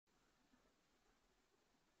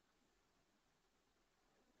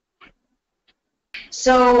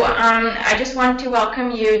I just want to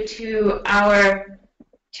welcome you to our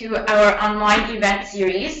online event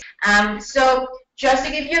series. Just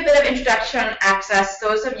to give you a bit of introduction on ACCESS,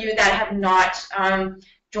 those of you that have not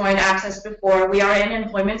joined ACCESS before, we are an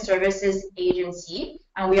employment services agency.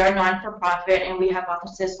 We are non-for-profit and we have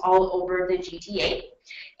offices all over the GTA.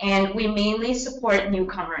 And we mainly support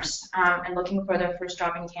newcomers and looking for their first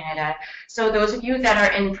job in Canada. So those of you that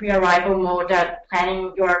are in pre-arrival mode,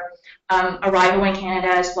 planning your arrival in Canada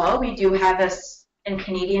as well, we do have a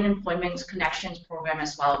Canadian Employment Connections program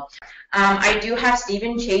as well. I do have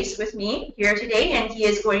Stephen Chase with me here today, and he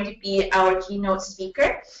is going to be our keynote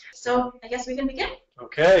speaker. So I guess we can begin.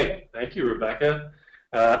 Okay, thank you, Rebecca.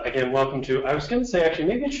 Again, welcome to, I was going to say actually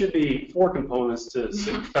maybe it should be 4 components to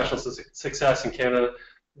professional success in Canada.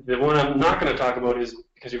 The one I'm not going to talk about is,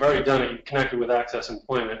 because you've already done it, you've connected with ACCESS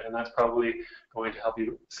Employment, and that's probably going to help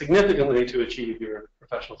you significantly to achieve your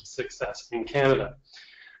professional success in Canada.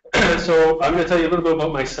 So I'm going to tell you a little bit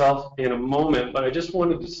about myself in a moment, but I just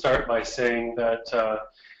wanted to start by saying that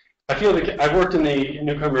I feel like I've worked in the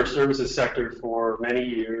newcomer services sector for many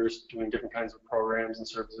years, doing different kinds of programs and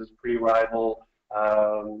services, pre-arrival,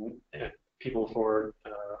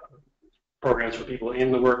 programs for people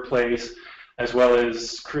in the workplace, as well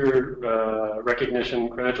as career recognition,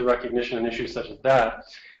 credential recognition, and issues such as that.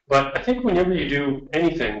 But I think whenever you do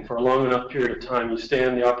anything for a long enough period of time, you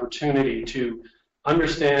stand the opportunity to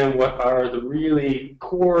understand what are the really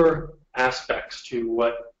core aspects to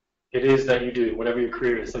what it is that you do, whatever your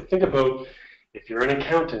career is. Like think about if you're an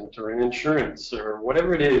accountant or in insurance or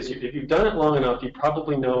whatever it is, if you've done it long enough, you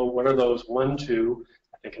probably know what are those 1, 2,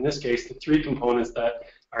 I think in this case, the 3 components that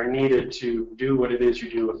are needed to do what it is you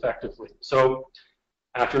do effectively. So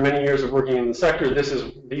after many years of working in the sector,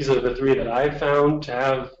 these are the 3 that I've found to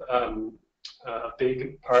have a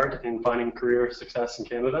big part in finding career success in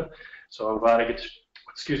Canada. So I'm glad I get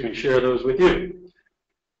to, share those with you.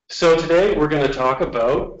 So today we're going to talk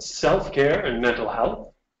about self-care and mental health.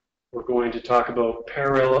 We're going to talk about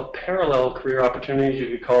parallel career opportunities.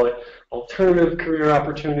 You could call it alternative career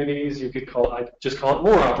opportunities. You could just call it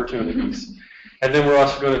more opportunities. And then we're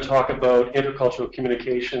also going to talk about intercultural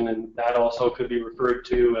communication, and that also could be referred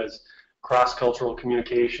to as cross-cultural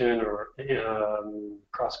communication or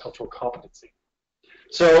cross-cultural competency.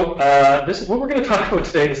 So what we're going to talk about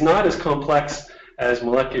today is not as complex as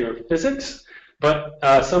molecular physics, but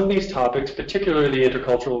some of these topics, particularly the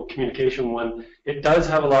intercultural communication one, it does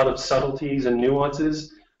have a lot of subtleties and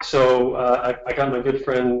nuances. So I got my good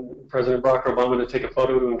friend, President Barack Obama, to take a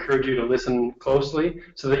photo to encourage you to listen closely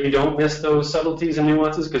so that you don't miss those subtleties and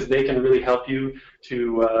nuances, because they can really help you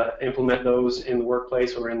to implement those in the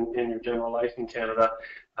workplace or in your general life in Canada.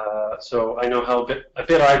 So I know how a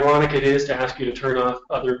bit ironic it is to ask you to turn off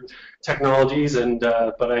other technologies,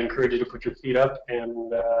 but I encourage you to put your feet up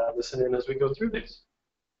and listen in as we go through these.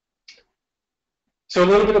 So a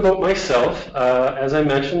little bit about myself. As I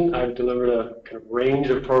mentioned, I've delivered a kind of range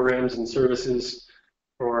of programs and services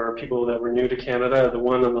for people that were new to Canada. The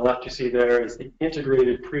one on the left you see there is the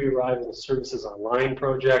Integrated Pre-Arrival Services Online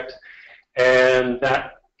project, and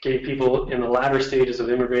that gave people in the latter stages of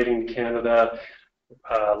immigrating to Canada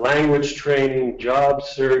language training, job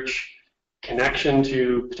search,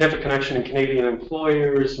 potential connection in Canadian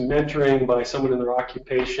employers, mentoring by someone in their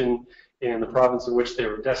occupation in the province in which they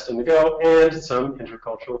were destined to go, and some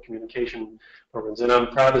intercultural communication programs. And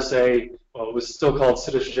I'm proud to say, well, it was still called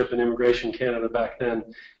Citizenship and Immigration Canada back then.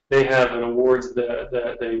 They have an awards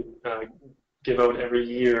that they give out every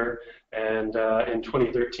year, and in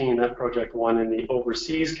 2013 that project won in the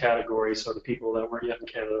overseas category, so the people that weren't yet in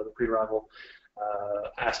Canada, the pre-arrival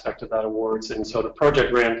aspect of that awards. And so the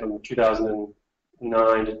project ran from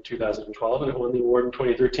 2009 to 2012, and it won the award in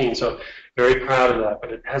 2013. So very proud of that.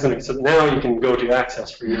 But it hasn't. So now you can go to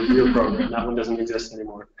ACCESS for your real program. That one doesn't exist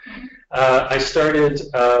anymore. I started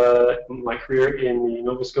my career in the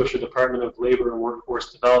Nova Scotia Department of Labour and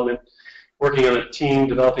Workforce Development, working on a team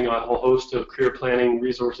developing a whole host of career planning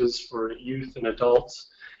resources for youth and adults,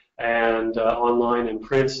 and online and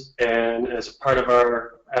print. And as part of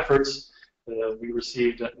our efforts, we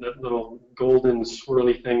received that little golden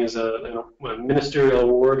swirly thing as a ministerial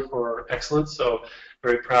award for excellence. So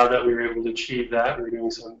very proud that we were able to achieve that. We were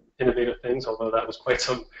doing some innovative things, although that was quite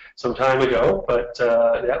some time ago. But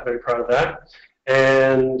yeah, very proud of that.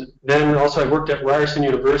 And then also I worked at Ryerson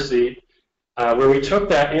University, where we took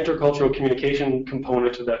that intercultural communication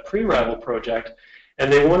component of that pre-arrival project,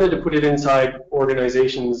 and they wanted to put it inside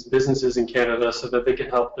organizations, businesses in Canada, so that they could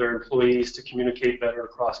help their employees to communicate better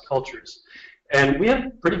across cultures. And we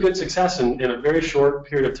had pretty good success in a very short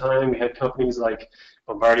period of time. We had companies like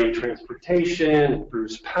Bombardier Transportation,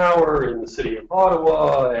 Bruce Power in the city of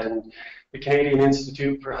Ottawa, and the Canadian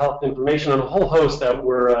Institute for Health Information, and a whole host that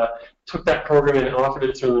took that program and offered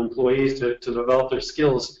it to their employees to develop their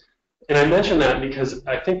skills. And I mention that because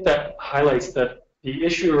I think that highlights that the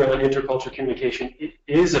issue around intercultural communication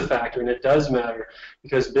is a factor, and it does matter,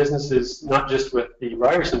 because businesses, not just with the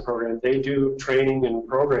Ryerson program, they do training and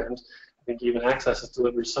programs. I think even ACCESS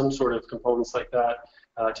delivers some sort of components like that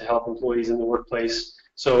to help employees in the workplace.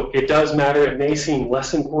 So it does matter. It may seem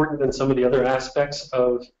less important than some of the other aspects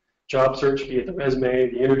of job search, be it the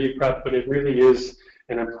resume, the interview prep, but it really is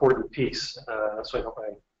an important piece. So I hope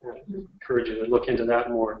I encourage you to look into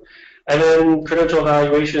that more. And then credential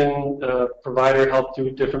evaluation provider help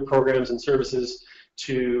do different programs and services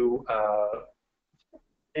to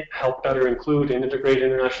help better include and integrate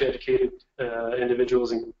internationally educated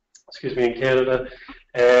individuals in Canada,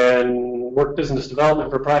 and work business development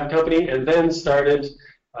for a private company, and then started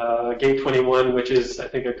Gate21, which is, I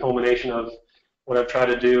think, a culmination of what I've tried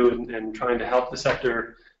to do and trying to help the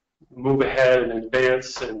sector move ahead and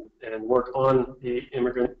advance and work on the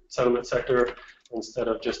immigrant settlement sector instead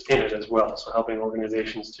of just in it as well, so helping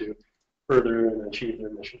organizations to further and achieve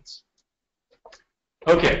their missions.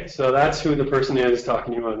 Okay, so that's who the person is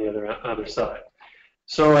talking to you on the other side.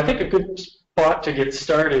 So I think a good spot to get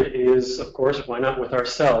started is, of course, why not with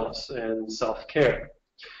ourselves and self-care.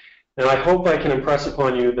 And I hope I can impress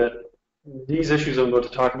upon you that these issues I'm about to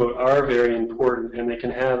talk about are very important, and they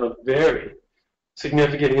can have a very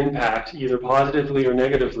significant impact, either positively or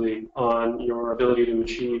negatively, on your ability to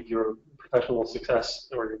achieve your professional success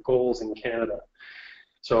or your goals in Canada.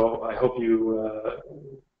 So I hope you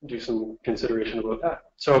do some consideration about that.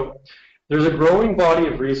 So there's a growing body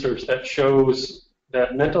of research that shows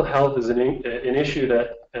that mental health is an issue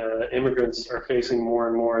that immigrants are facing more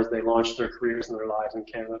and more as they launch their careers and their lives in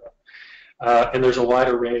Canada. And there's a wide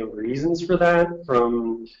array of reasons for that,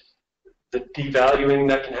 from the devaluing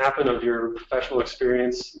that can happen of your professional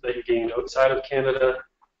experience that you gained outside of Canada,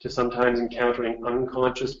 to sometimes encountering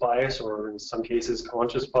unconscious bias, or in some cases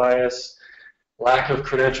conscious bias, lack of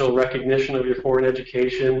credential recognition of your foreign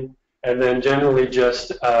education, and then generally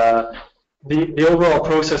just the overall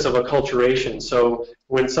process of acculturation. So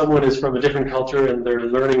when someone is from a different culture and they're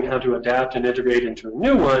learning how to adapt and integrate into a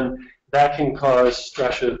new one, that can cause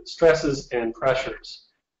stresses and pressures.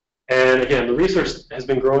 And again, the research has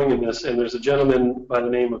been growing in this, and there's a gentleman by the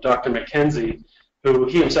name of Dr. Mackenzie, who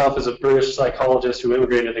he himself is a British psychologist who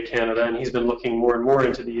immigrated to Canada, and he's been looking more and more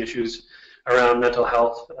into the issues around mental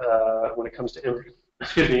health when it comes to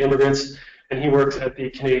immigrants. And he works at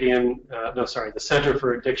the the Center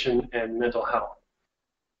for Addiction and Mental Health.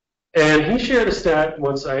 And he shared a stat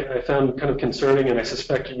once I found kind of concerning, and I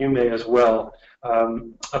suspect you may as well.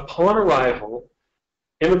 Upon arrival,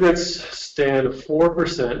 immigrants stand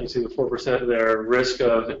 4%, you see the 4% there, risk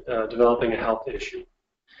of developing a health issue.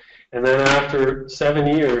 And then after 7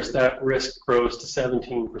 years, that risk grows to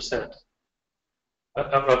 17%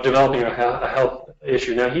 of developing a health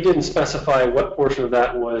issue. Now, he didn't specify what portion of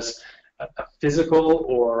that was a physical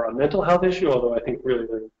or a mental health issue, although I think really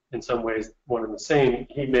they're in some ways one and the same.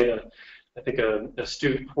 He made, I think, an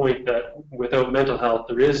astute point that without mental health,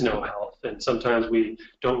 there is no health, and sometimes we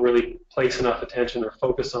don't really place enough attention or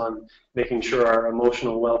focus on making sure our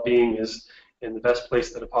emotional well-being is in the best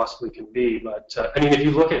place that it possibly can be. But I mean, if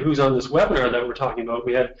you look at who's on this webinar that we're talking about,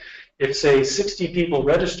 we had, if say 60 people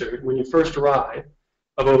registered when you first arrived,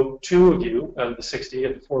 about 2 of you out of the 60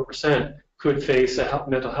 at 4% could face a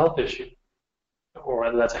mental health issue, or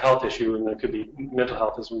whether that's a health issue, and there could be mental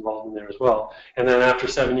health is involved in there as well. And then after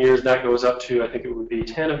 7 years, that goes up to, I think it would be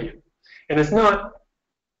 10 of you. And it's not,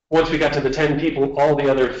 once we got to the 10 people, all the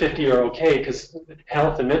other 50 are okay, because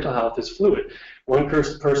health and mental health is fluid. One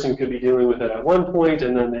person could be dealing with it at one point,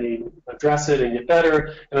 and then they address it and get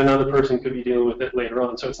better, and another person could be dealing with it later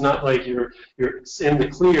on. So it's not like you're in the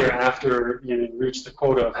clear after you reach the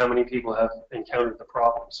quota of how many people have encountered the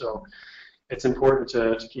problem. So it's important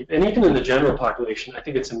to keep, and even in the general population, I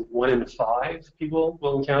think it's 1 in 5 people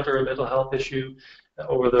will encounter a mental health issue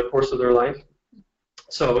over the course of their life.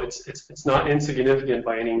 So it's not insignificant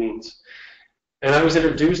by any means. And I was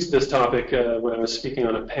introduced to this topic when I was speaking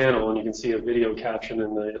on a panel, and you can see a video caption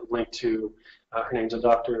in the link to, her name's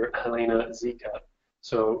Dr. Helena Zika.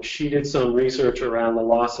 So she did some research around the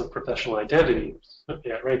loss of professional identity.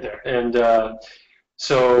 Yeah, right there. And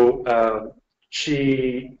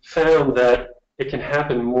she found that it can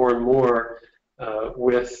happen more and more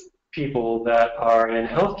with people that are in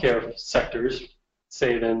healthcare sectors,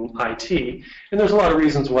 say than IT. And there's a lot of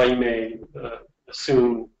reasons why you may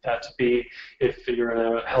assume that to be. If you're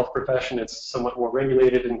in a health profession, it's somewhat more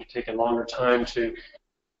regulated and can take a longer time to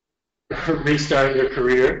restart your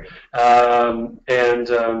career. And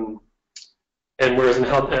whereas in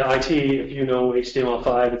health, IT, if you know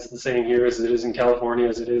HTML5, it's the same here as it is in California,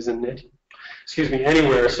 as it is in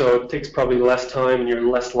anywhere. So it takes probably less time, and you're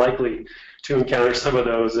less likely to encounter some of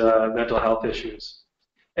those mental health issues.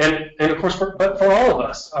 And of course, but for all of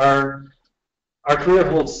us, our career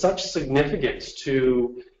holds such significance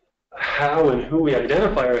to how and who we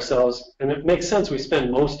identify ourselves, and it makes sense we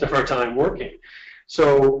spend most of our time working.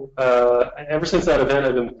 So ever since that event,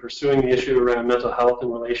 I've been pursuing the issue around mental health in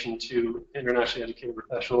relation to internationally educated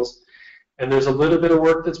professionals. And there's a little bit of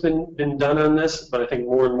work that's been done on this, but I think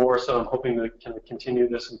more and more, so I'm hoping to kind of continue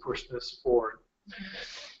this and push this forward.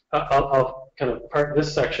 I'll kind of part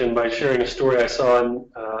this section by sharing a story I saw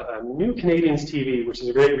on New Canadians TV, which is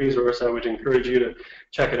a great resource. I would encourage you to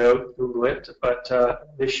check it out, Google it. But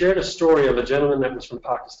they shared a story of a gentleman that was from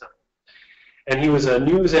Pakistan. And he was a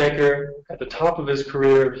news anchor at the top of his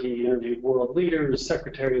career. He interviewed world leaders,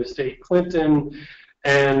 Secretary of State Clinton,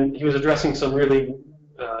 and he was addressing some really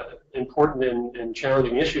important and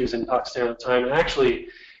challenging issues in Pakistan at the time. And actually,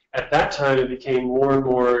 at that time, it became more and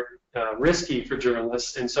more risky for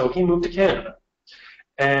journalists, and so he moved to Canada.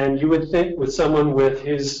 And you would think with someone with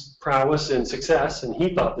his prowess and success, and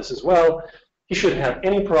he thought this as well, he shouldn't have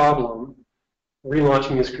any problem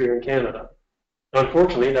relaunching his career in Canada.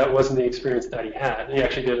 Unfortunately, that wasn't the experience that he had. He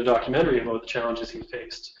actually did a documentary about the challenges he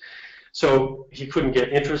faced. So he couldn't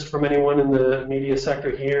get interest from anyone in the media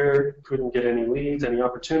sector here, couldn't get any leads, any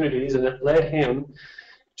opportunities, and it led him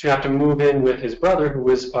to have to move in with his brother, who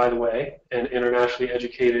was, by the way, an internationally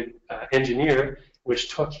educated engineer, which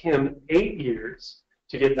took him 8 years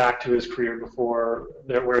to get back to his career before,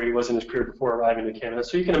 where he was in his career before arriving to Canada.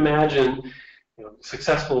 So you can imagine,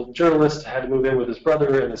 successful journalist had to move in with his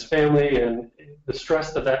brother and his family, and the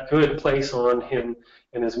stress that could place on him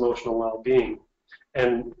and his emotional well-being.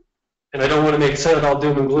 And I don't want to make it sound all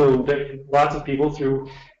doom and gloom. Lots of people through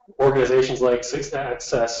organizations like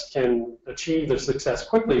ACCES can achieve their success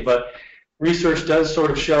quickly, but research does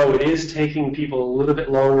sort of show it is taking people a little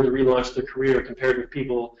bit longer to relaunch their career compared with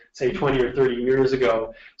people, say, 20 or 30 years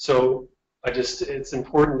ago. So it's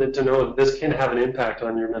important to know that this can have an impact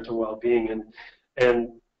on your mental well-being, and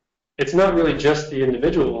it's not really just the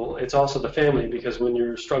individual, it's also the family, because when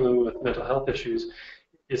you're struggling with mental health issues,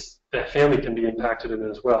 that family can be impacted in it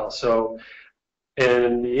as well. So,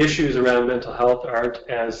 and the issues around mental health aren't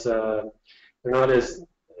as, they're not as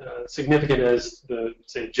significant as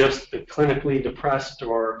just the clinically depressed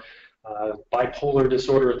or bipolar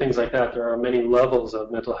disorder or things like that. There are many levels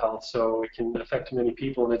of mental health, so it can affect many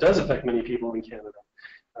people, and it does affect many people in Canada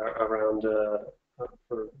around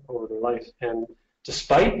over their life. And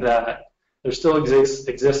despite that, there still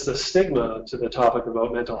exists a stigma to the topic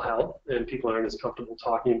about mental health, and people aren't as comfortable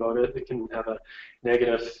talking about it. It can have a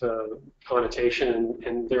negative connotation,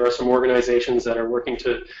 and there are some organizations that are working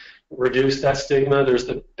to reduce that stigma. There's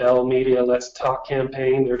the Bell Media Let's Talk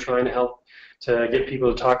campaign. They're trying to help to get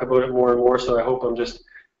people to talk about it more and more, so I hope I'm just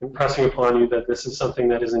impressing upon you that this is something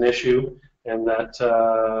that is an issue, and that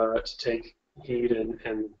to take heed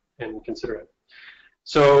and consider it.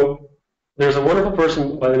 So there's a wonderful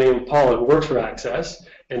person by the name of Paula who works for ACCES,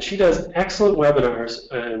 and she does excellent webinars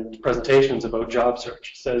and presentations about job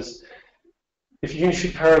search. She says, if you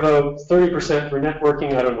should carve out 30% for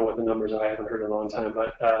networking, I don't know what the numbers are, I haven't heard in a long time,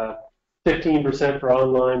 but 15% for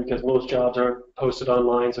online, because most jobs aren't posted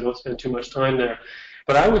online, so don't spend too much time there.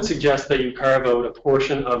 But I would suggest that you carve out a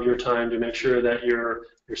portion of your time to make sure that your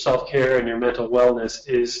self-care and your mental wellness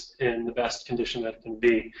is in the best condition that it can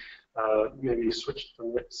be. Maybe you switch to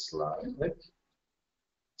the next slide.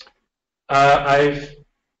 I've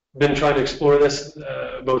been trying to explore this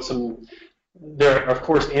about there are, of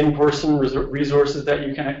course, in-person resources that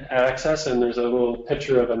you can access, and there's a little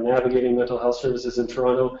picture of a Navigating Mental Health Services in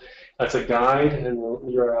Toronto. That's a guide, and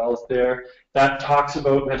the URL is there. That talks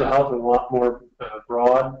about mental health in a lot more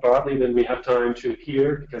broadly than we have time to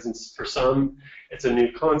hear, because for some, it's a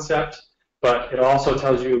new concept. But it also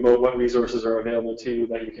tells you about what resources are available to you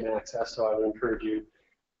that you can access, so I would encourage you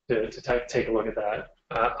to take a look at that.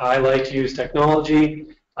 I like to use technology.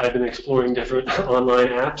 I've been exploring different online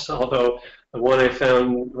apps, although the one I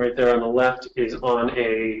found right there on the left is on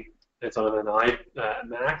an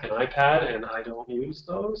Mac, an iPad, and I don't use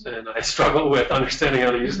those, and I struggle with understanding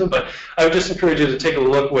how to use them. But I would just encourage you to take a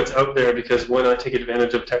look what's out there, because when I take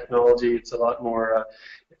advantage of technology, it's a lot more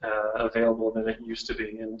available than it used to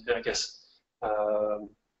be. And I guess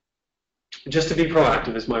just to be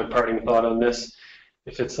proactive is my parting thought on this.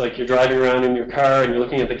 If it's like you're driving around in your car and you're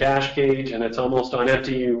looking at the gas gauge and it's almost on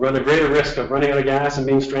empty, you run a greater risk of running out of gas and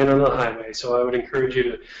being stranded on the highway. So I would encourage you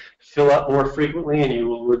to fill up more frequently, and you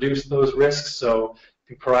will reduce those risks. So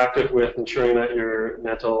be proactive with ensuring that your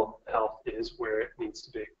mental health is where it needs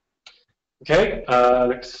to be. Okay,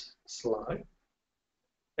 next slide.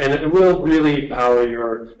 And it will really power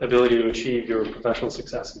your ability to achieve your professional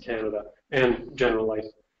success in Canada and general life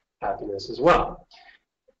happiness as well.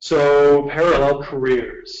 So parallel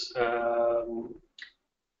careers. I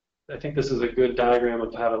think this is a good diagram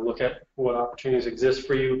of how to look at what opportunities exist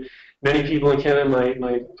for you. Many people in Canada,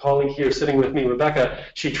 my colleague here sitting with me, Rebecca,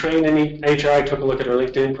 she trained in HR. I took a look at her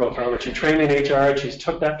LinkedIn profile, but she trained in HR. She's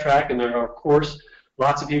took that track, and there are, of course,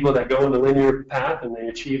 lots of people that go in the linear path and they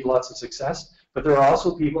achieve lots of success. But there are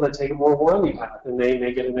also people that take a more winding path, and they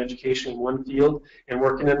may get an education in one field and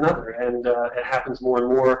work in another. And it happens more and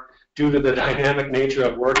more due to the dynamic nature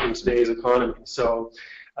of work in today's economy. So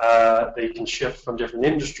they can shift from different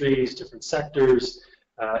industries, different sectors,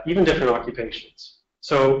 even different occupations.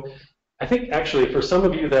 So I think actually for some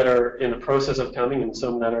of you that are in the process of coming and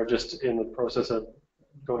some that are just in the process of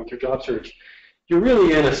going through job search, you're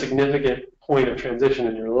really in a significant point of transition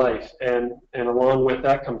in your life, and along with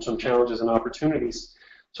that comes some challenges and opportunities.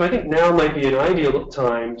 So I think now might be an ideal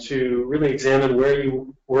time to really examine where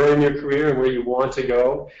you were in your career and where you want to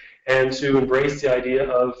go, and to embrace the idea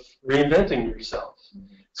of reinventing yourself.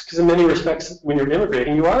 Because in many respects, when you're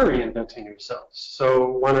immigrating, you are reinventing yourself. So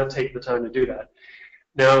why not take the time to do that?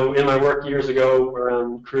 Now, in my work years ago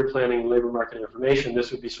around career planning and labor market information,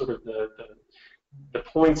 this would be sort of the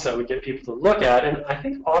points I would get people to look at. And I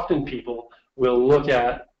think often people will look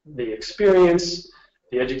at the experience,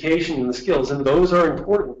 the education, and the skills, and those are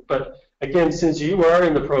important. But again, since you are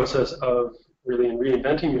in the process of really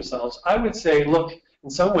reinventing yourselves, I would say look in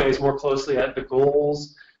some ways more closely at the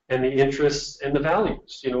goals and the interests and the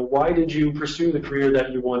values. You know, why did you pursue the career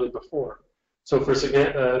that you wanted before? So for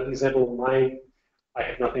example, I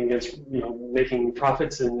have nothing against making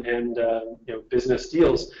profits and business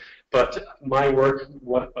deals, but my work,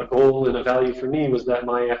 what a goal and a value for me was that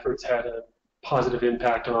my efforts had a positive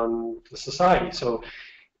impact on the society. So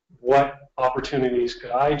what opportunities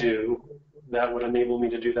could I do that would enable me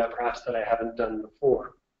to do that perhaps that I haven't done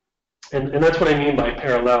before? And that's what I mean by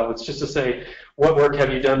parallel. It's just to say, what work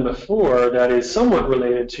have you done before that is somewhat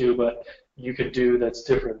related to, but you could do that's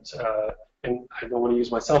different? And I don't want to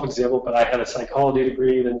use myself example, but I had a psychology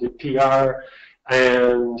degree, then did PR,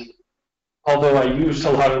 and although I used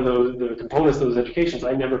a lot of the components of those educations,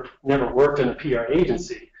 I never worked in a PR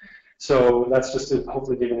agency. So that's just to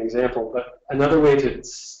hopefully give an example. But another way to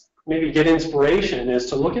maybe get inspiration is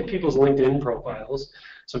to look at people's LinkedIn profiles,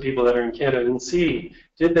 some people that are in Canada, and see,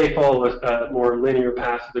 did they follow a more linear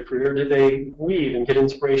path of the career? Did they weave and get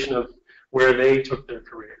inspiration of where they took their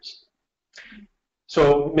careers?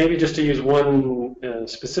 So maybe just to use one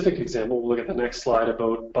specific example, we'll look at the next slide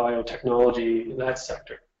about biotechnology, that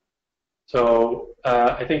sector. So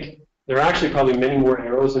I think there are actually probably many more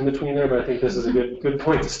arrows in between there, but I think this is a good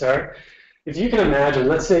point to start. If you can imagine,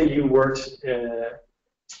 let's say you worked,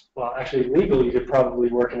 well, actually legally, you could probably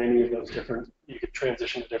work in any of those different, you could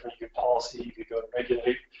transition to different, you could policy, you could go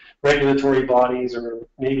to regulatory bodies, or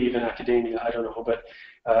maybe even academia, I don't know, but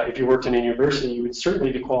if you worked in a university, you would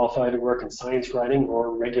certainly be qualified to work in science writing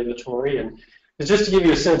or regulatory, and just to give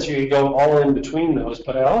you a sense, you could go all in between those.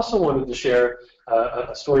 But I also wanted to share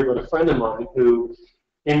a story about a friend of mine who,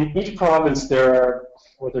 in each province, there are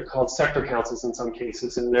what they're called sector councils in some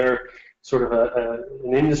cases, and they're sort of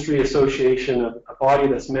an industry association, a body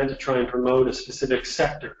that's meant to try and promote a specific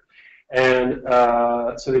sector. And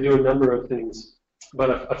so they do a number of things.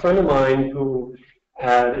 But a friend of mine who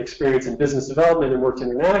had experience in business development and worked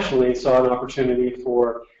internationally saw an opportunity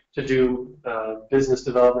to do business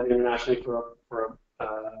development internationally for a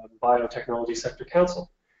biotechnology sector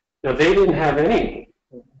council. Now, they didn't have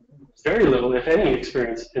very little, if any,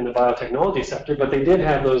 experience in the biotechnology sector, but they did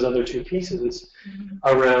have those other two pieces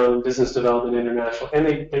around business development international. And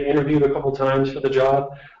they interviewed a couple times for the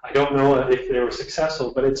job. I don't know if they were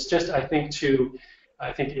successful, but it's just, I think,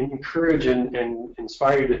 encourage and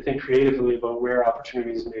inspire you to think creatively about where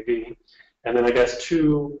opportunities may be. And then I guess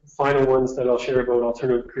two final ones that I'll share about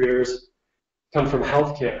alternative careers come from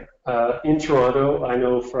healthcare. In Toronto, I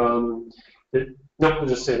know from the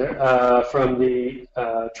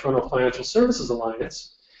Toronto Financial Services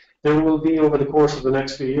Alliance, there will be, over the course of the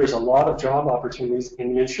next few years, a lot of job opportunities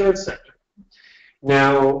in the insurance sector.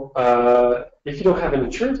 Now, if you don't have an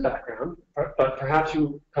insurance background, but perhaps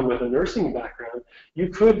you come with a nursing background, you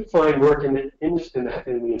could find work in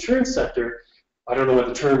the insurance sector. I don't know what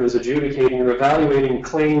the term is, adjudicating or evaluating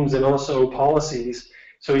claims and also policies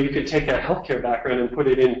So you could take that healthcare background and put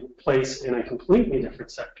it in place in a completely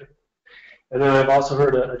different sector. And then I've also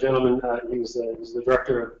heard a gentleman, he was the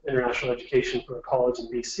director of international education for a college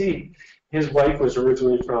in BC. His wife was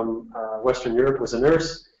originally from Western Europe, was a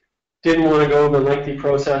nurse, didn't want to go the lengthy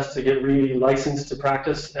process to get re-licensed to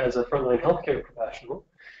practice as a frontline healthcare professional.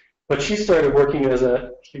 But she started working as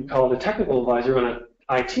you call it a technical advisor on an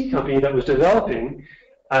IT company that was developing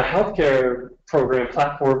a healthcare program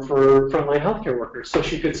platform for frontline healthcare workers. So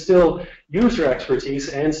she could still use her expertise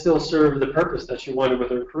and still serve the purpose that she wanted with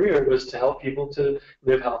her career, was to help people to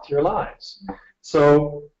live healthier lives.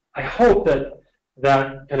 So I hope that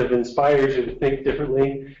that kind of inspires you to think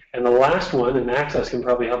differently. And the last one, and ACCESS can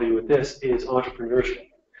probably help you with this, is entrepreneurship.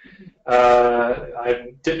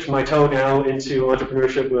 I've dipped my toe now into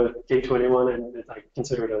entrepreneurship with Gate21, and I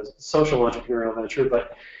consider it a social entrepreneurial venture.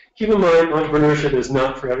 But keep in mind, entrepreneurship is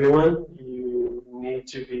not for everyone. You need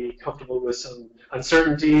to be comfortable with some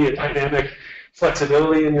uncertainty and dynamic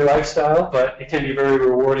flexibility in your lifestyle, but it can be very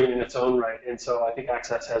rewarding in its own right. And so I think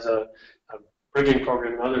ACCESS has a bridging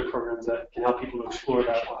program and other programs that can help people explore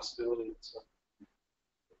that possibility. So.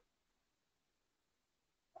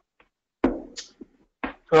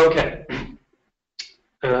 Okay.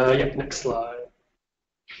 Yeah, next slide.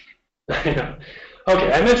 Yeah.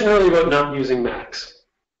 Okay, I mentioned earlier about not using Macs.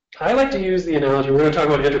 I like to use the analogy, we're going to talk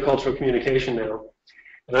about intercultural communication now,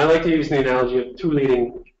 and I like to use the analogy of two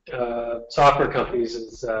leading software companies,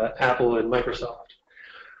 as Apple and Microsoft.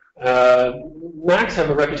 Macs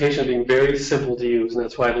have a reputation of being very simple to use, and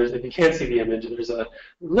that's why if you can't see the image, there's a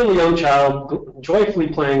little young child joyfully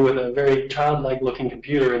playing with a very childlike looking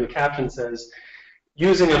computer, and the caption says,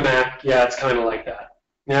 using a Mac, yeah, it's kind of like that.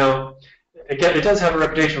 Now, again, it does have a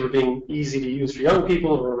reputation for being easy to use for young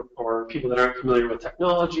people or people that aren't familiar with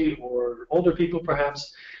technology, or older people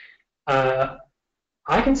perhaps.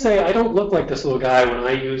 I can say I don't look like this little guy when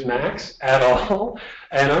I use Macs at all,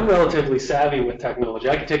 and I'm relatively savvy with technology.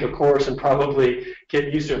 I could take a course and probably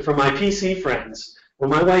get used to it. For my PC friends, when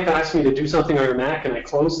my wife asks me to do something on her Mac and I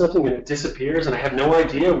close something and it disappears and I have no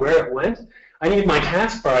idea where it went, I need my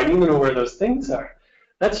taskbar. I need to know where those things are.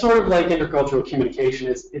 That's sort of like intercultural communication.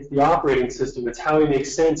 It's the operating system. It's how we make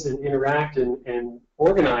sense and interact and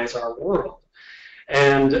organize our world.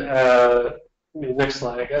 And next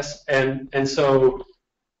slide, I guess. And so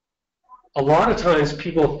a lot of times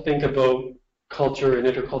people think about culture and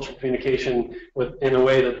intercultural communication in a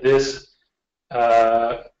way that this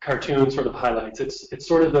cartoon sort of highlights. It's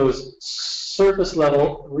sort of those surface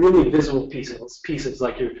level, really visible pieces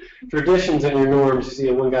like your traditions and your norms. You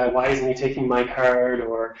see one guy, why isn't he taking my card?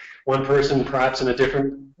 Or one person perhaps in a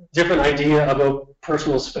different idea about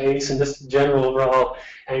personal space and just general overall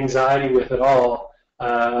anxiety with it all.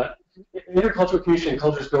 Intercultural communication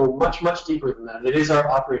cultures go much, much deeper than that. It is our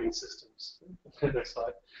operating systems. Next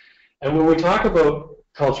slide. And when we talk about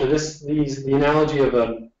culture, the analogy of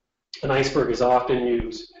an iceberg is often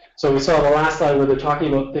used. So we saw the last slide where they're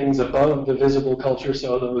talking about things above the visible culture,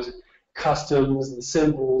 so those customs, the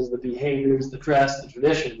symbols, the behaviors, the dress, the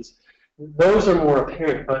traditions. Those are more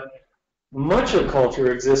apparent, but much of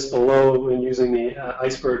culture exists below, when using the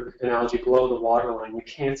iceberg analogy, below the waterline. You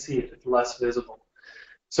can't see it, it's less visible.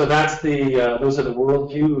 So that's those are the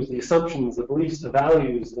worldviews, the assumptions, the beliefs, the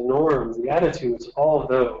values, the norms, the attitudes, all of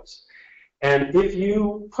those. And if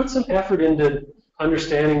you put some effort into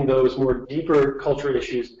understanding those more deeper cultural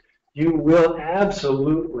issues, you will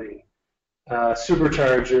absolutely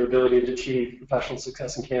supercharge your ability to achieve professional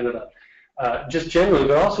success in Canada. Just generally,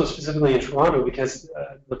 but also specifically in Toronto, because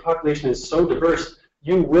the population is so diverse,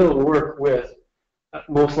 you will work with,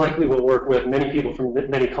 most likely will work with many people from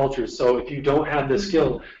many cultures. So if you don't have this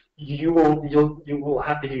skill, you will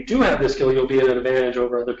have, if you do have this skill, you'll be at an advantage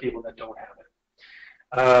over other people that don't have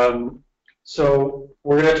it. So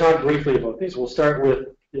we're going to talk briefly about these. We'll start with,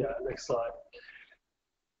 next slide.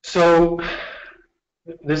 So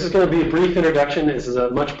this is going to be a brief introduction. This is a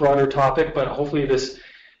much broader topic, but hopefully this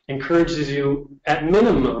encourages you, at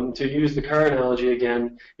minimum, to use the car analogy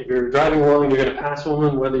again. If you're driving along and you're going to pass a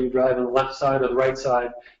woman, whether you drive on the left side or the right side,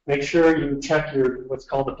 make sure you check your what's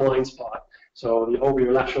called the blind spot. So you over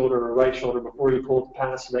your left shoulder or right shoulder before you pull to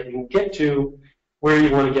pass, so that you can get to where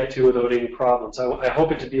you want to get to without any problems. I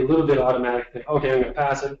hope it to be a little bit automatic. That, okay, I'm going to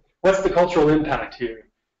pass it. What's the cultural impact here?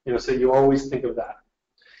 So you always think of that.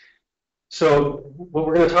 So what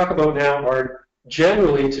we're going to talk about now are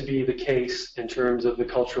generally to be the case in terms of the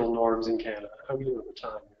cultural norms in Canada. How are we doing with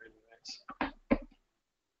time here, anyways?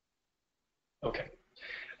 Okay.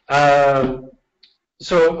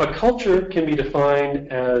 So a culture can be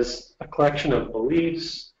defined as a collection of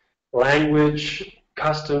beliefs, language,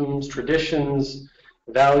 customs, traditions,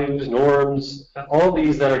 values, norms, all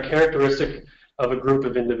these that are characteristic of a group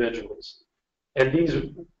of individuals. And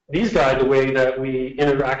these guide the way that we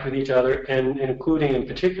interact with each other, and including and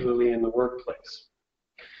particularly in the workplace.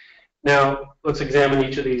 Now, let's examine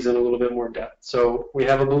each of these in a little bit more depth. So we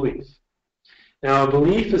have a belief. Now, a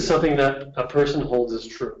belief is something that a person holds as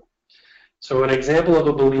true. So an example of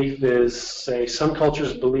a belief is, say, some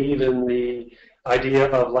cultures believe in the idea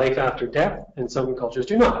of life after death, and some cultures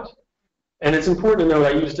do not. And it's important to note,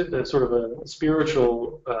 I used it as sort of a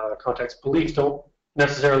spiritual context. Beliefs don't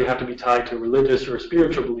necessarily have to be tied to religious or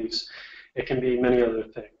spiritual beliefs. It can be many other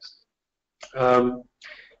things.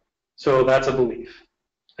 So that's a belief.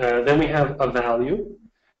 Then we have a value,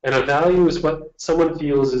 and a value is what someone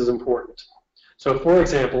feels is important. So for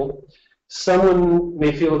example, someone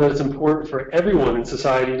may feel that it's important for everyone in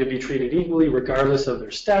society to be treated equally regardless of their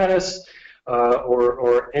status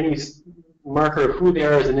or any marker of who they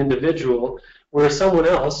are as an individual, whereas someone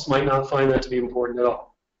else might not find that to be important at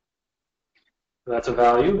all. That's a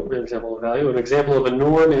value, an example of value. An example of a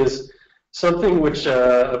norm is something which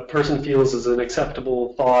a person feels is an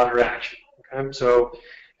acceptable thought or action. Okay? So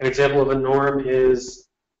an example of a norm is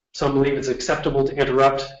some believe it's acceptable to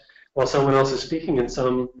interrupt while someone else is speaking, and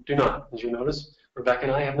some do not. As you notice, Rebecca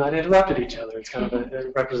and I have not interrupted each other. It's kind of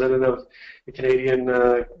a representative of the Canadian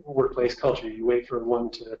workplace culture. You wait for one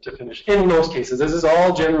to finish. In most cases, this is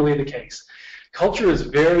all generally the case. Culture is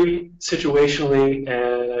very situationally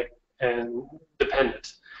and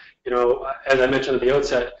dependent. You know, as I mentioned at the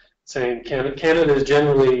outset, saying Canada is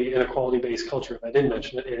generally an equality-based culture. If I didn't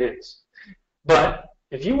mention it, it is. But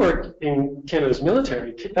if you work in Canada's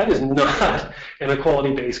military, that is not an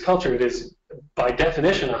equality-based culture. It is, by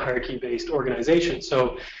definition, a hierarchy-based organization.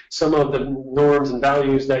 So some of the norms and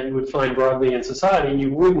values that you would find broadly in society,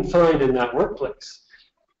 you wouldn't find in that workplace.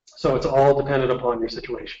 So it's all dependent upon your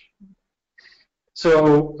situation.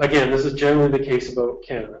 So again, this is generally the case about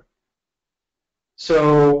Canada.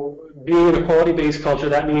 So being an equality-based culture,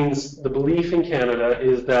 that means the belief in Canada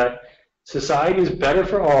is that society is better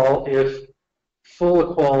for all if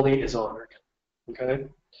full equality is honored. Okay?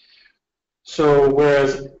 So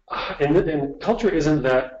whereas, and culture isn't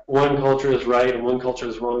that one culture is right and one culture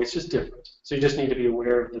is wrong, it's just different. So you just need to be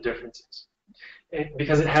aware of the differences.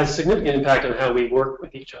 Because it has significant impact on how we work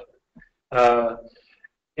with each other.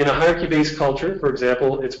 In a hierarchy-based culture, for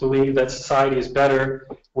example, it's believed that society is better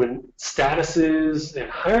when statuses and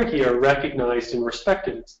hierarchy are recognized and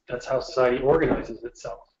respected. That's how society organizes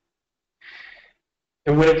itself.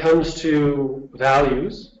 And when it comes to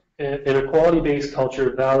values, in a equality-based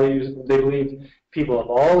culture, values, they believe people of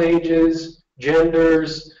all ages,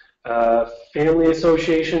 genders, family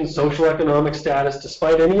associations, social economic status,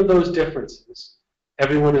 despite any of those differences,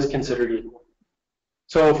 everyone is considered equal.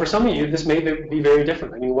 So for some of you, this may be very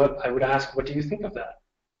different. I mean, I would ask, what do you think of that?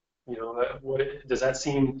 You know, does that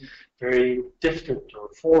seem very different or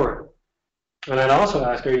foreign? And I'd also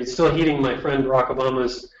ask, are you still heeding my friend Barack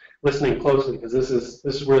Obama's listening closely, because this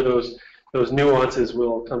is where those nuances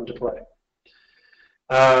will come to play.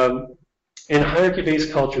 In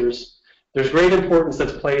hierarchy-based cultures, there's great importance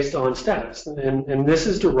that's placed on status, and this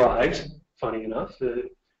is derived, funny enough,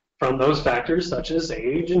 from those factors such as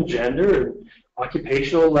age and gender and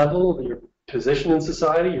occupational level, your position in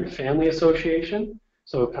society, your family association.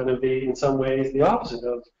 So kind of in some ways the opposite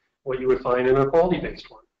of what you would find in an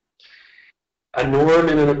equality-based one. A norm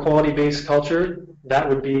in an equality-based culture, that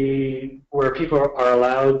would be where people are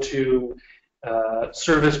allowed to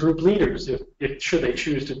serve as group leaders should they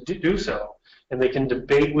choose to do so. And they can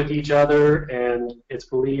debate with each other, and it's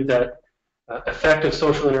believed that effective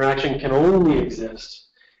social interaction can only exist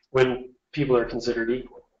when people are considered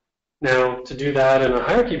equal. Now, to do that in a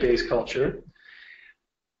hierarchy-based culture,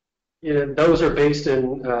 those are based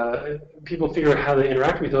in, people figure out how they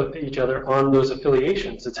interact with each other on those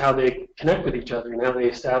affiliations. It's how they connect with each other and how they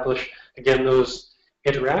establish, again, those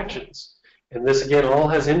interactions. And this, again, all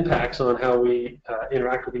has impacts on how we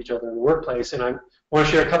interact with each other in the workplace. And I want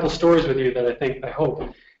to share a couple stories with you that I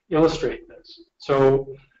hope illustrate this.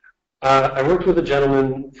 So I worked with a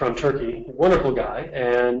gentleman from Turkey, a wonderful guy,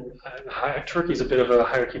 and Turkey's a bit of a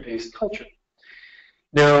hierarchy-based culture.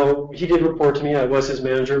 Now, he did report to me, I was his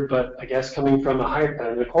manager, but I guess coming from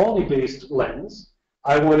an equality-based lens,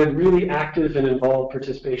 I wanted really active and involved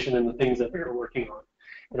participation in the things that we were working on.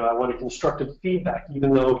 I wanted constructive feedback,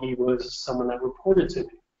 even though he was someone that reported to me.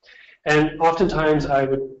 And oftentimes I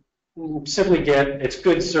would simply get, "It's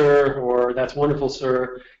good, sir," or "That's wonderful,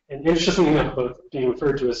 sir." And interestingly enough, both being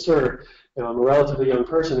referred to as sir, I'm a relatively young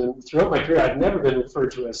person, and throughout my career I've never been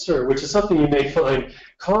referred to as sir, which is something you may find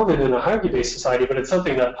common in a hierarchy-based society, but it's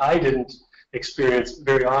something that I didn't experience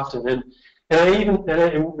very often. And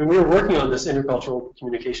And we were working on this intercultural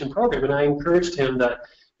communication program, and I encouraged him that,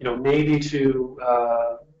 maybe to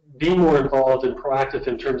be more involved and proactive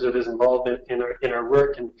in terms of his involvement in our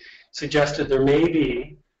work, and suggested there may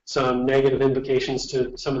be some negative implications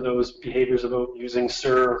to some of those behaviors about using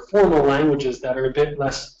sir or formal languages that are a bit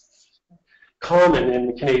less common in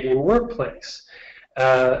the Canadian workplace.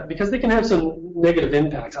 Because they can have some negative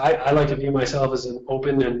impacts. I like to view myself as an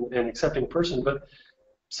open and accepting person, but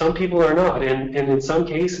some people are not. And in some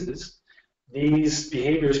cases, these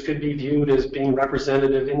behaviors could be viewed as being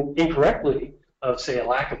representative incorrectly of, say, a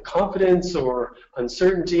lack of confidence or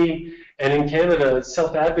uncertainty. And in Canada,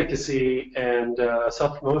 self-advocacy and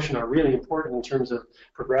self-promotion are really important in terms of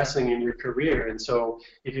progressing in your career. And so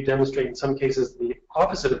if you demonstrate in some cases the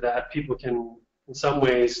opposite of that, people can, in some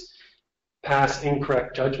ways, pass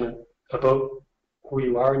incorrect judgment about who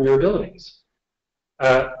you are and your abilities.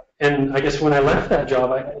 And I guess when I left that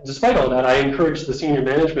job, despite all that, I encouraged the senior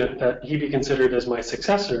management that he be considered as my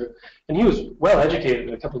successor. And he was well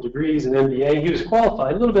educated, a couple of degrees, an MBA. He was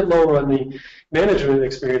qualified, a little bit lower on the management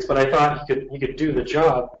experience, but I thought he could do the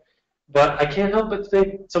job. But I can't help but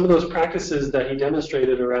think some of those practices that he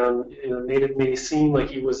demonstrated around, made it may seem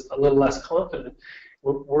like he was a little less confident,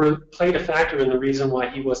 played a factor in the reason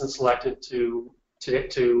why he wasn't selected to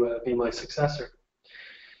be my successor.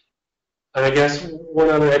 And I guess one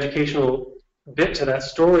other educational bit to that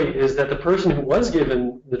story is that the person who was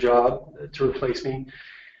given the job to replace me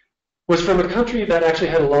was from a country that actually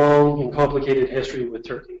had a long and complicated history with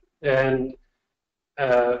Turkey, and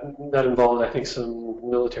that involved, I think, some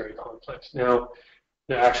military conflict. Now,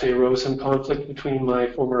 there actually arose some conflict between my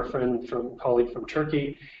former colleague from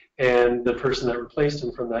Turkey and the person that replaced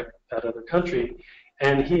him from that other country.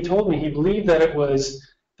 And he told me he believed that it was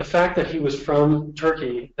the fact that he was from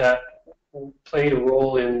Turkey that played a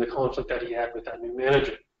role in the conflict that he had with that new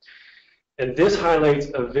manager. And this highlights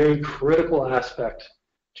a very critical aspect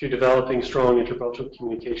to developing strong intercultural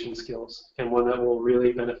communication skills, and one that will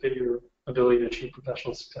really benefit your ability to achieve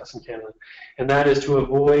professional success in Canada. And that is to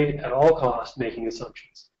avoid, at all costs, making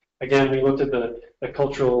assumptions. Again, we looked at the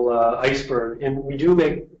cultural iceberg, and we do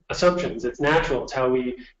make assumptions. It's natural. It's how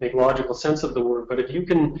we make logical sense of the word. But if you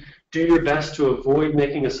can do your best to avoid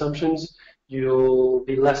making assumptions, you'll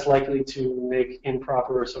be less likely to make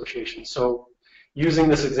improper associations. So using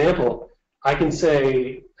this example, I can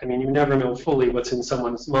say, I mean, you never know fully what's in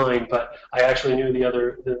someone's mind, but I actually knew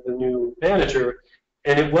the new manager,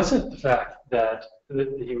 and it wasn't the fact that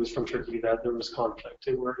he was from Turkey that there was conflict.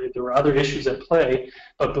 There were other issues at play,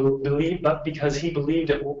 but because he believed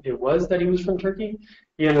it was that he was from Turkey,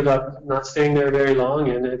 he ended up not staying there very long,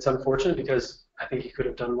 and it's unfortunate because I think he could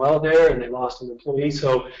have done well there, and they lost an employee,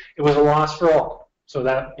 so it was a loss for all. So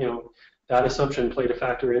that, that assumption played a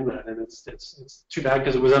factor in that, and it's too bad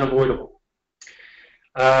because it was unavoidable.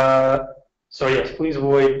 So yes, please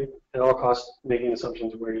avoid at all costs making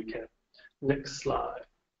assumptions where you can. Next slide.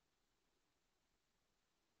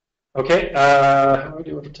 Okay, how are we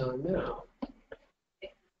doing for time now?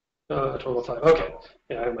 Total of 5. Okay,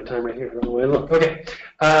 yeah, I have my time right here. I don't know where to look. Okay,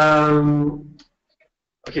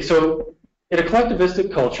 okay. So in a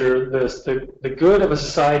collectivistic culture, the good of a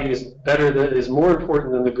society is more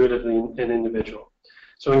important than the good of an individual.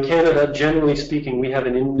 So in Canada, generally speaking, we have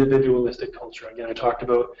an individualistic culture. Again, I talked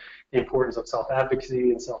about the importance of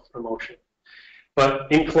self-advocacy and self-promotion.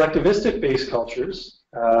 But in collectivistic-based cultures,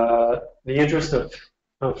 the interest of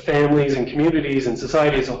families and communities and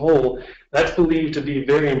society as a whole, that's believed to be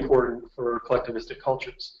very important for collectivistic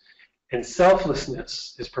cultures. And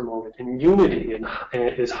selflessness is promoted, and unity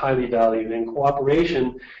is highly valued, and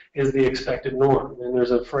cooperation is the expected norm. And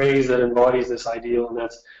there's a phrase that embodies this ideal, and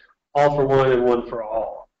that's all for one and one for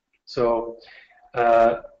all. So,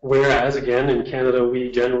 whereas, again, in Canada,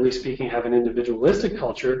 we, generally speaking, have an individualistic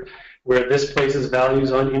culture where this places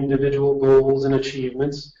values on individual goals and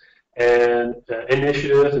achievements, and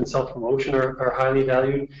initiative and self-promotion are highly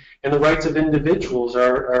valued, and the rights of individuals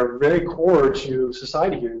are very core to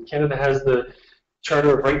society here. Canada has the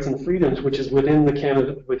Charter of Rights and Freedoms, which is within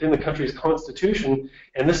the country's constitution,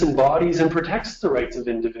 and this embodies and protects the rights of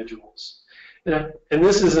individuals. And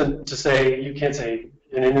this isn't to say, you can't say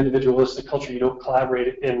in an individualistic culture you don't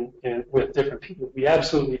collaborate with different people. We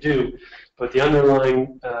absolutely do, but the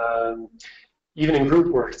underlying, even in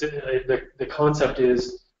group work, the concept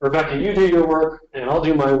is, Rebecca, you do your work, and I'll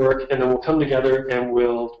do my work, and then we'll come together and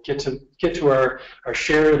we'll get to our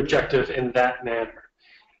shared objective in that manner.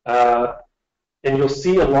 And you'll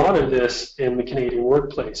see a lot of this in the Canadian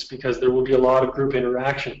workplace because there will be a lot of group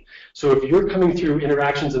interaction. So if you're coming through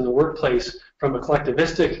interactions in the workplace from a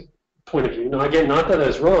collectivistic point of view, now again, not that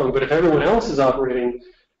that's wrong, but if everyone else is operating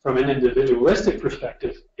from an individualistic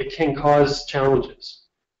perspective, it can cause challenges.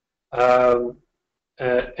 And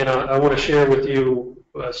I want to share with you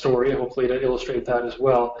a story, hopefully to illustrate that as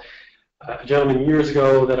well. A gentleman years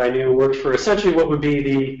ago that I knew worked for essentially what would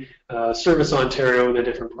be the Service Ontario in a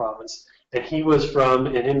different province. And he was from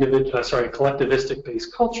an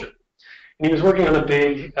collectivistic-based culture. And he was working on a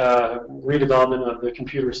big redevelopment of the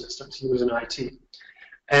computer systems. He was in IT.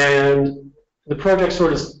 And the project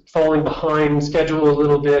sort of falling behind schedule a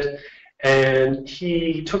little bit, and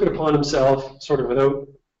he took it upon himself, sort of without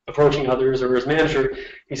approaching others or his manager.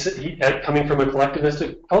 He said, coming from a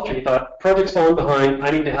collectivistic culture, he thought, project's falling behind,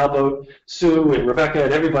 I need to help out Sue and Rebecca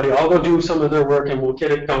and everybody. I'll go do some of their work and we'll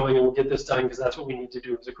get it going and we'll get this done because that's what we need to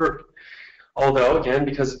do as a group. Although, again,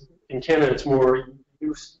 because in Canada it's more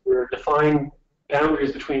there are defined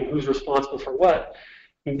boundaries between who's responsible for what,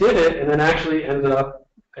 he did it and then actually ended up,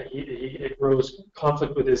 it rose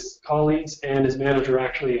conflict with his colleagues, and his manager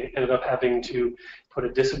actually ended up having to put a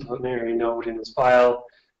disciplinary note in his file.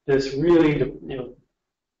 This really,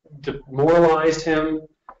 demoralized him.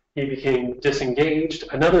 He became disengaged.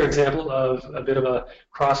 Another example of a bit of a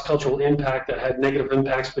cross-cultural impact that had negative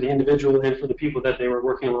impacts for the individual and for the people that they were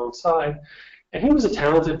working alongside. And he was a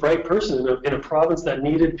talented, bright person in a province that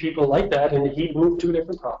needed people like that, and he moved to a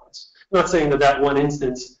different province. I'm not saying that that one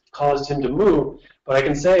instance caused him to move, but I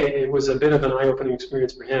can say it was a bit of an eye-opening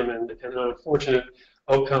experience for him and an unfortunate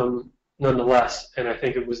outcome nonetheless. And I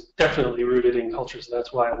think it was definitely rooted in culture, so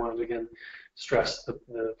that's why I wanted to, again, stress the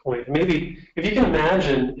point. And maybe if you can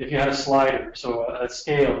imagine if you had a slider, so a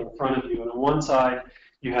scale in front of you, and on one side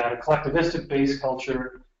you had a collectivistic-based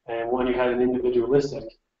culture and one you had an individualistic,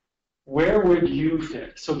 where would you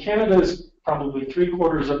fit? So Canada is probably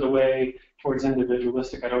 3/4 of the way towards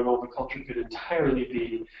individualistic. I don't know if a culture could entirely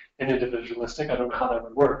be an individualistic. I don't know how that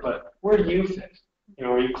would work, but where do you fit?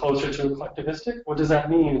 Are you closer to a collectivistic? What does that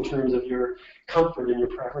mean in terms of your comfort and your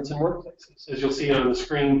preference in workplaces? As you'll see on the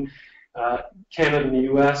screen, Canada and the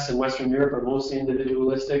US and Western Europe are mostly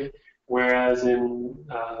individualistic, whereas in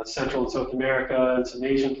Central and South America and some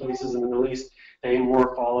Asian places in the Middle East, they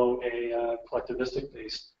more follow a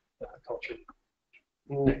collectivistic-based culture.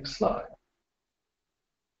 Next slide.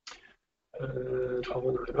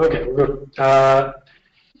 12:09. Okay, we're good.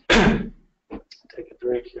 Take a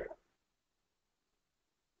break here.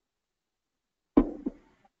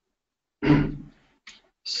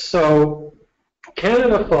 So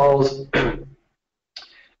Canada falls,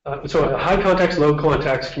 so a high context, low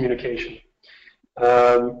context communication.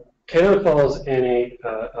 Canada falls in a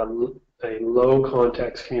low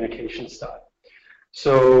context communication style.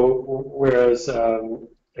 So whereas,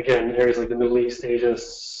 again, areas like the Middle East, Asia,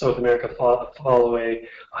 South America follow a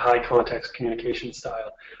high context communication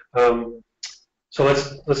style. So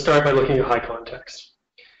let's start by looking at high context.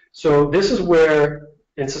 So this is where,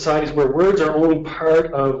 in societies where words are only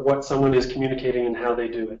part of what someone is communicating and how they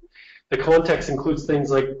do it. The context includes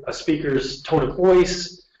things like a speaker's tone of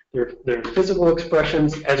voice, their physical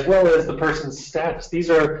expressions, as well as the person's status. These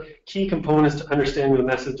are key components to understanding the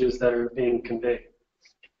messages that are being conveyed.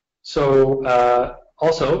 So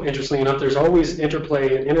also, interestingly enough, there's always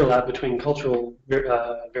interplay and interlap between cultural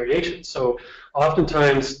variations. So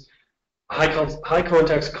oftentimes, high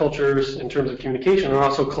context cultures in terms of communication are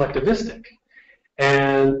also collectivistic.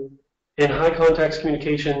 And in high context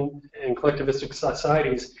communication in collectivistic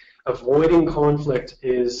societies, avoiding conflict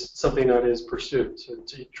is something that is pursued. So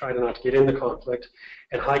you try not to get into conflict.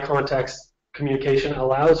 And high context communication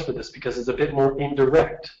allows for this because it's a bit more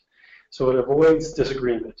indirect. So it avoids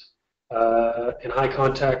disagreement. In high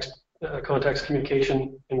context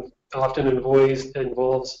communication often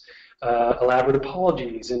involves elaborate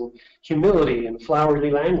apologies and humility and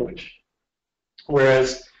flowery language.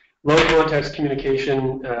 Whereas low context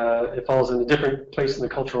communication, it falls in a different place in the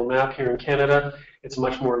cultural map here in Canada. It's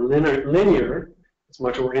much more linear. It's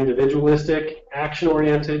much more individualistic,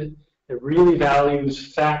 action-oriented. It really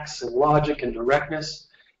values facts and logic and directness.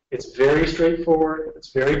 It's very straightforward.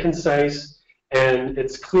 It's very concise. And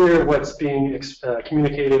it's clear what's being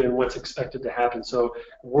communicated and what's expected to happen. So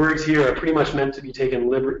words here are pretty much meant to be taken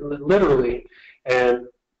literally, and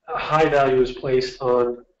a high value is placed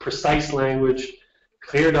on precise language,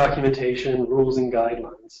 clear documentation, rules, and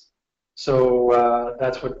guidelines. So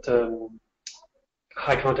that's what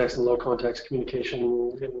high context and low context communication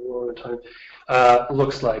in war time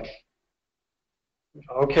looks like.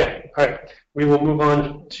 Okay, all right. We will move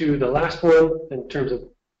on to the last one in terms of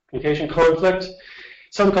communication conflict.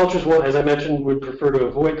 Some cultures, as I mentioned, would prefer to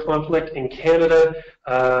avoid conflict. In Canada,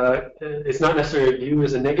 it's not necessarily viewed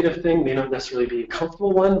as a negative thing, may not necessarily be a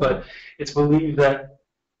comfortable one, but it's believed that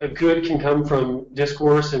a good can come from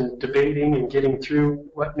discourse and debating and getting through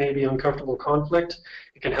what may be uncomfortable conflict.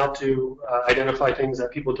 It can help to identify things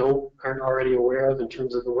that people aren't already aware of in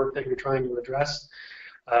terms of the work that you're trying to address.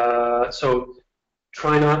 So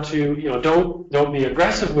try not to, don't be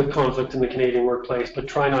aggressive with conflict in the Canadian workplace, but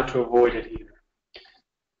try not to avoid it either.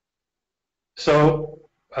 So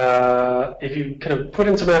if you kind of put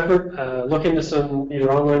in some effort, look into some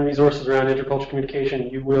either online resources around intercultural communication,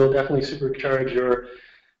 you will definitely supercharge your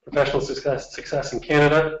professional success in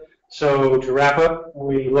Canada. So to wrap up,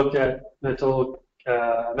 we looked at mental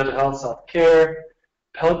health, self-care,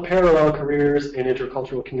 parallel careers, and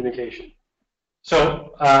intercultural communication.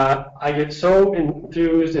 So I get so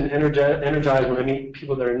enthused and energized when I meet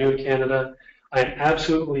people that are new to Canada. I'm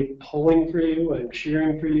absolutely pulling for you. I'm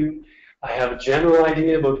cheering for you. I have a general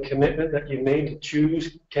idea about the commitment that you've made to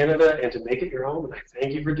choose Canada and to make it your own, and I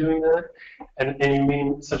thank you for doing that. And you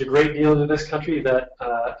mean such a great deal to this country that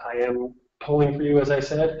I am pulling for you, as I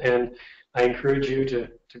said, and I encourage you to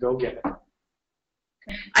go get it.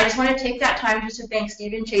 I just want to take that time just to thank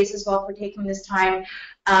Stephen Chase as well for taking this time,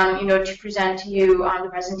 to present to you on the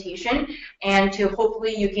presentation, and to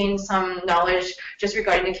hopefully you gain some knowledge just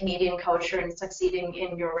regarding the Canadian culture and succeeding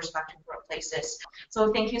in your respective workplaces.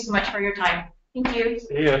 So thank you so much for your time. Thank you.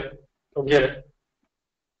 See ya. Go get it.